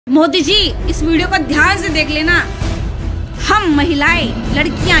मोदी जी, इस वीडियो को ध्यान से देख लेना। हम महिलाएं,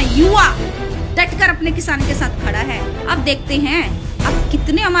 लड़कियां, युवा डटकर अपने किसान के साथ खड़ा है। अब देखते हैं अब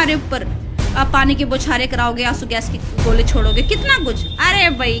कितने हमारे ऊपर पानी के बौछारें कराओगे, आंसू गैस के गोले छोड़ोगे, कितना कुछ। अरे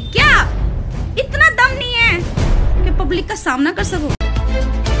भाई, क्या इतना दम नहीं है कि पब्लिक का सामना कर सको?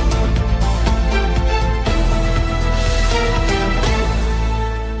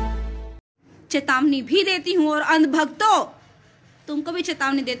 चेतावनी भी देती हूँ और अंधभक्तों, तुमको भी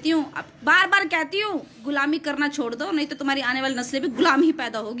चेतावनी देती हूँ। अब बार बार कहती हूँ, गुलामी करना छोड़ दो, नहीं तो तुम्हारी आने वाली नस्लें भी गुलाम ही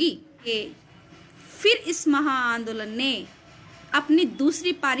पैदा होगी। फिर इस महा आंदोलन ने अपनी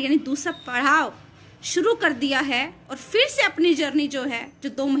दूसरी पारी यानी दूसरा पड़ाव शुरू कर दिया है और फिर से अपनी जर्नी जो है, जो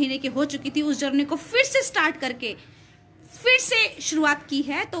 2 महीने की हो चुकी थी, उस जर्नी को फिर से स्टार्ट करके फिर से शुरुआत की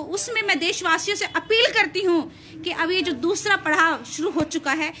है। तो उसमें मैं देशवासियों से अपील करती हूँ कि अब ये जो दूसरा पड़ाव शुरू हो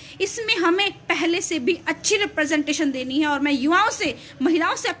चुका है, इसमें हमें पहले से भी अच्छी रिप्रेजेंटेशन देनी है। और मैं युवाओं से,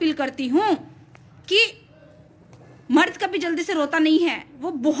 महिलाओं से अपील करती हूँ कि मर्द कभी जल्दी से रोता नहीं है,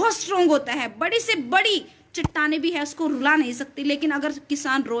 वो बहुत स्ट्रोंग होता है। बड़ी से बड़ी चट्टाने भी है, उसको रुला नहीं सकती। लेकिन अगर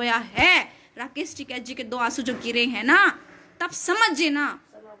किसान रोया है, राकेश टिकैत जी के 2 आंसू जो गिरे हैं ना, तब समझिए ना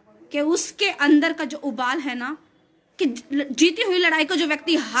कि उसके अंदर का जो उबाल है ना, कि जीती हुई लड़ाई को जो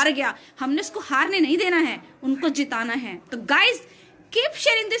व्यक्ति हार गया, हमने उसको हारने नहीं देना है, उनको जिताना है। तो guys, keep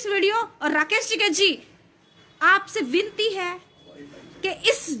sharing this video. और राकेश टिकैत जी, आपसे विनती है कि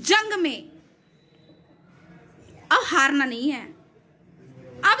इस जंग में अब हारना नहीं है।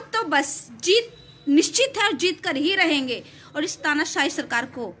 अब तो बस जीत निश्चित है और जीत कर ही रहेंगे। और इस तानाशाही सरकार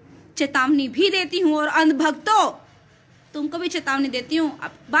को चेतावनी भी देती हूँ और अंधभक्तों, तुमको भी चेतावनी देती हूँ।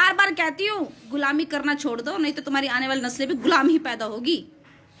 अब बार बार कहती हूँ, गुलामी करना छोड़ दो, नहीं तो तुम्हारी आने वाली नस्लें भी गुलाम ही पैदा होगी।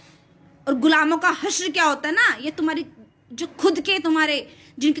 और गुलामों का हश्र क्या होता है ना, ये तुम्हारी जो खुद के तुम्हारे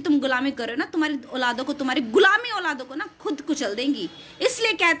जिनकी तुम गुलामी कर रहे हो ना, तुम्हारी औलादों को, तुम्हारी गुलामी औलादों को ना खुद कुचल देंगी।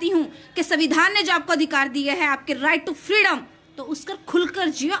 इसलिए कहती हूँ कि संविधान ने जो आपको अधिकार दिया है, आपके राइट टू फ्रीडम, तो उसका खुलकर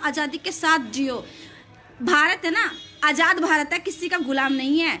जियो, आजादी के साथ जियो। भारत है ना, आजाद भारत है, किसी का गुलाम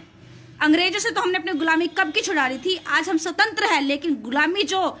नहीं है। अंग्रेजों से तो हमने अपनी गुलामी कब की छुड़ा ली थी, आज हम स्वतंत्र है। लेकिन गुलामी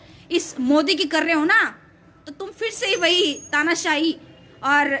जो इस मोदी की कर रहे हो ना, तो तुम फिर से वही तानाशाही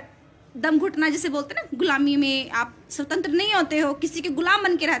और दम घुटना जिसे बोलते हैं ना, गुलामी में आप स्वतंत्र नहीं होते हो, किसी के गुलाम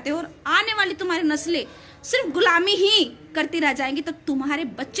बन के रहते हो। और आने वाली तुम्हारी नस्लें सिर्फ गुलामी ही करती रह जाएंगी। तो तुम्हारे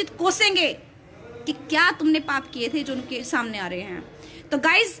बच्चे कोसेंगे कि क्या तुमने पाप किए थे जो उनके सामने आ रहे हैं। तो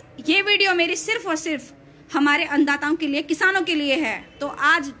गाइज, ये वीडियो मेरी सिर्फ और सिर्फ हमारे अन्नदाताओं के लिए, किसानों के लिए है। तो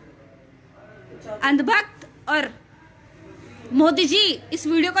आज अंधभक्त और मोदी जी, इस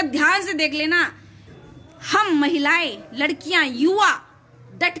वीडियो को ध्यान से देख लेना। हम महिलाएं, लड़कियां, युवा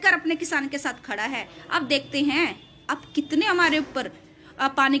डटकर अपने किसान के साथ खड़ा है। अब देखते हैं अब कितने हमारे ऊपर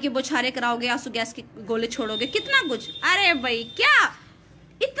पानी के बौछारें कराओगे, आंसू गैस के गोले छोड़ोगे, कितना कुछ। अरे भाई, क्या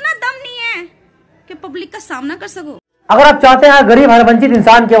इतना दम नहीं है कि पब्लिक का सामना कर सको? अगर आप चाहते हैं गरीब हर वंचित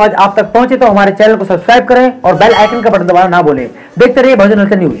इंसान की आवाज आप तक पहुंचे, तो हमारे चैनल को सब्सक्राइब करें और बेल आइकन का बटन दबाना ना भूलें। देखते रहिए बहुजन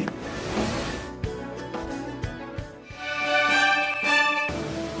हलचल न्यूज।